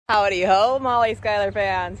Howdy ho, Molly Schuyler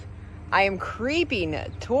fans. I am creeping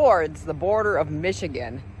towards the border of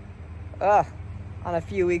Michigan on a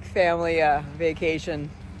few-week family vacation.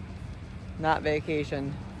 Not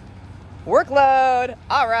vacation. Workload!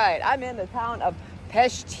 All right, I'm in the town of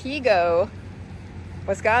Peshtigo,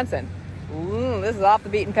 Wisconsin. This is off the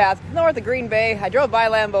beaten path, north of Green Bay. I drove by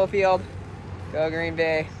Lambeau Field. Go Green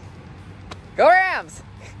Bay. Go Rams!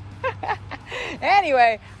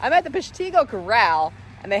 Anyway, I'm at the Peshtigo Corral,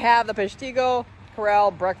 and they have the Peshtigo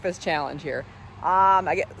Corral breakfast challenge here.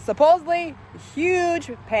 I get supposedly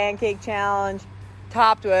huge pancake challenge,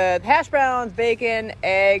 topped with hash browns, bacon,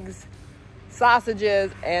 eggs,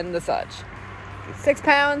 sausages, and the such. 6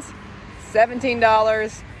 pounds,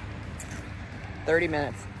 $17, 30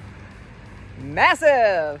 minutes.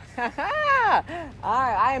 Massive! All right,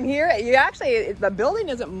 I am here. The building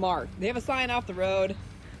isn't marked. They have a sign off the road,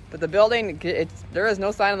 but the building, there is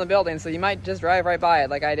no sign on the building, so you might just drive right by it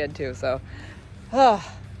like I did too. So,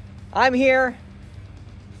 I'm here.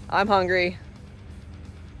 I'm hungry.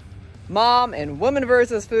 Mom and woman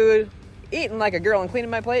versus food. Eating like a girl and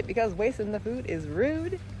cleaning my plate because wasting the food is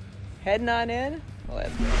rude. Heading on in.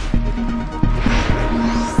 Let's go.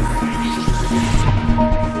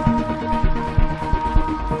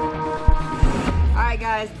 Alright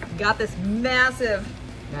guys, got this massive.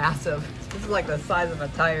 This is like the size of a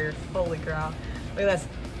tire. Holy cow. Look at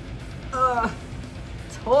this.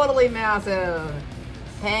 Totally massive.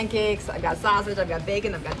 Pancakes, I've got sausage, I've got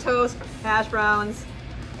bacon, I've got toast, hash browns,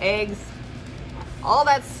 eggs, all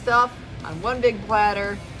that stuff on one big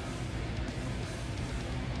platter.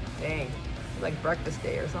 Dang, it's like breakfast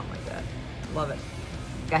day or something like that. Love it.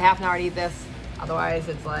 Got half an hour to eat this. Otherwise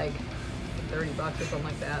it's like $30 or something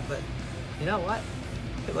like that. But you know what?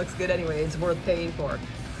 It looks good anyway. It's worth paying for.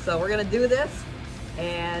 So we're gonna do this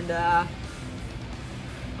and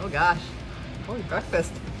oh gosh, holy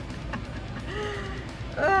breakfast.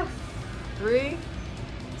 3,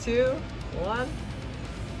 2, 1.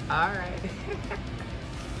 All right.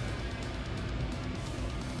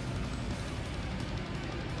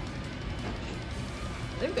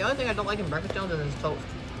 I think the only thing I don't like in breakfast challenges is toast.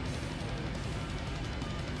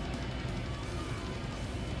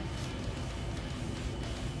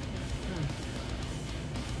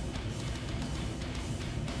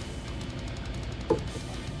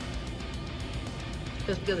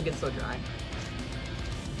 Just because it gets so dry.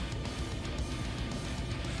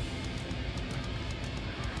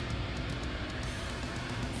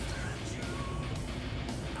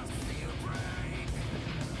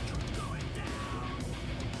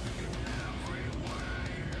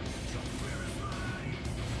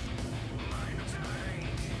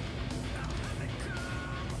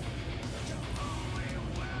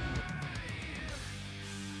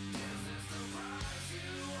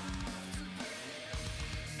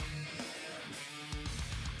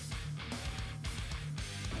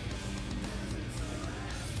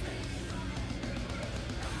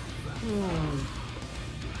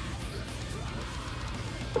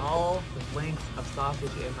 All the lengths of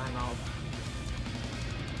sausage in my mouth.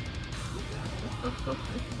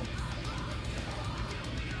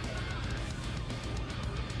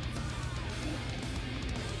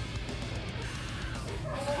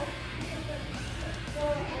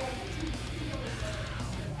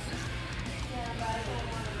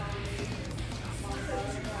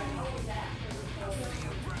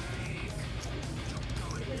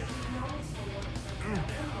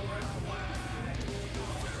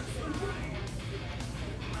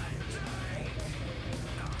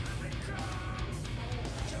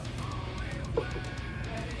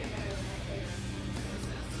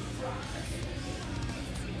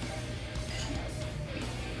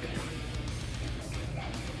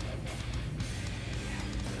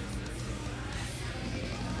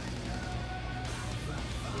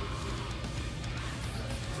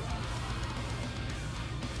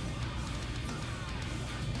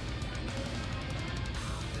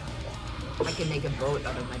 I can make a boat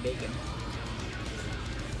out of my bacon.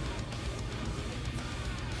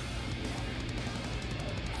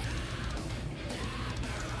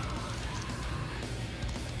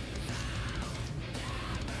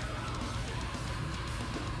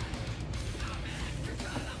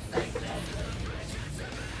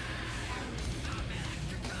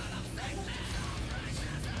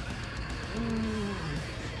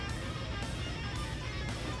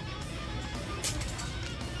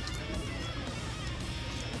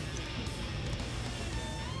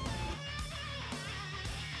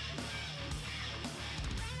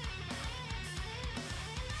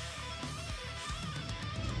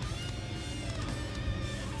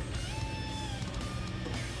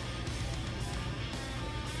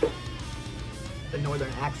 the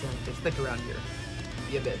northern accent is thick around here.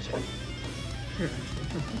 Be a bitch.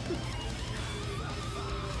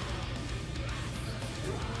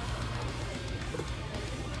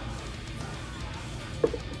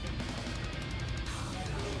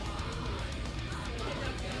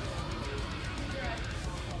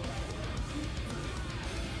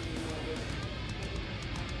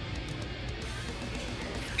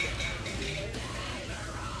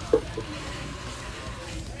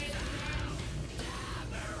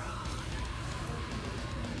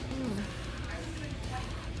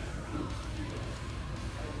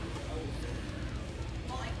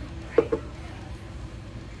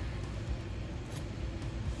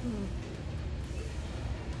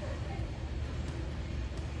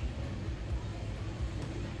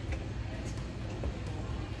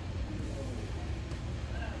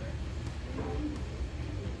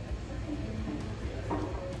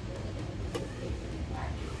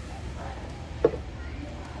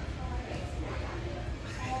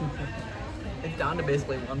 It's down to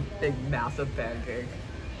basically one big massive pancake.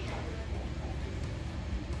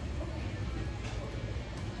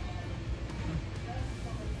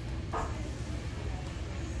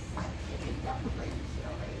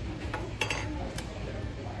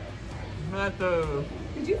 Massive.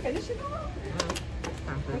 Did you finish it all?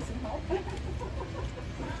 With some help?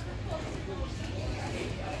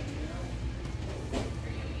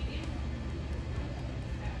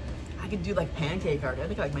 I could do like pancake art. I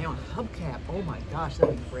think like my own hubcap. Oh my gosh,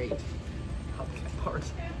 that'd be great. Hubcap art.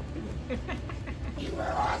 You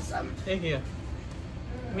are awesome. Thank you.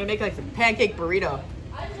 I'm gonna make like some pancake burrito.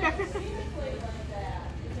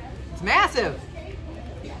 It's massive.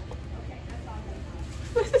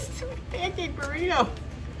 This is stupid pancake burrito.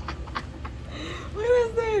 Look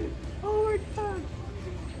at this thing. Oh my god.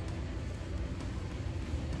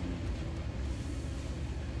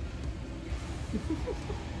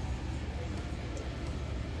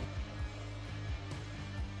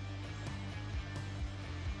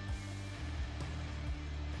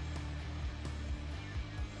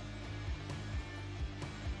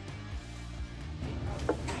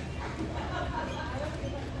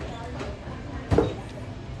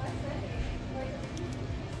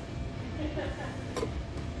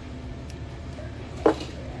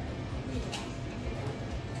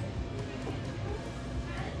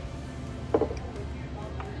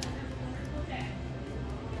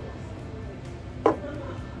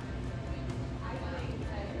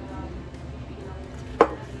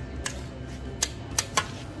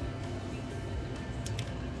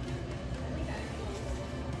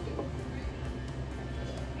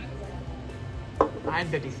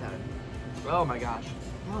 $9.57. Oh my gosh,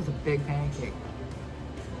 that was a big pancake.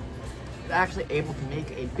 I was actually able to make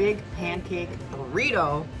a big pancake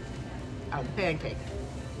burrito out of the pancake. It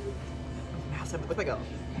was massive. It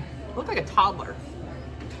looked like a toddler.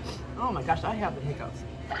 Oh my gosh, I have the hiccups.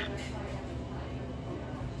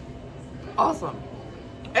 Awesome.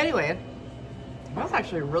 Anyway, that was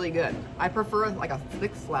actually really good. I prefer like a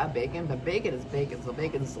thick slab bacon, but bacon is bacon, so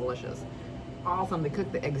bacon's delicious. Awesome, they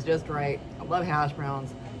cooked the eggs just right. I love hash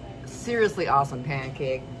browns. Seriously awesome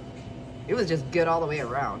pancake. It was just good all the way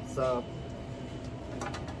around. So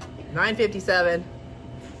 $9.57,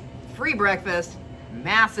 free breakfast,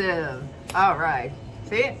 massive. All right,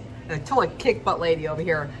 see, a totally kick butt lady over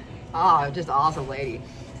here. Oh, just awesome lady.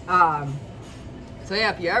 So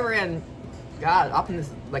yeah, if you're ever in, God, up in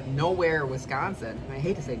this like nowhere Wisconsin, I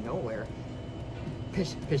hate to say nowhere,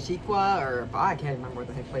 Peshtigo or I can't remember what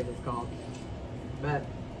the heck place it's called. But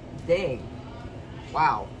dang,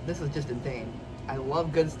 wow, this is just insane. I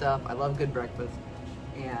love good stuff. I love good breakfast,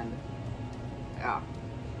 and yeah,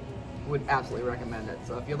 would absolutely recommend it.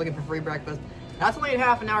 So if you're looking for free breakfast, that's only in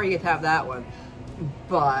half an hour you get to have that one.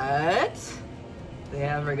 But they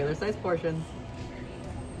have regular size portions,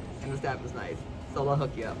 and the staff is nice, so they'll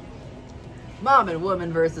hook you up. Mom and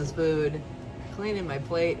woman versus food. Cleaning my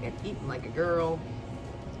plate and eating like a girl.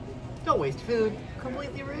 Don't waste food.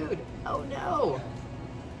 Completely rude. Oh no.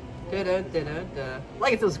 Da-da-da-da-da.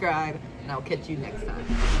 Like and subscribe, and I'll catch you next time.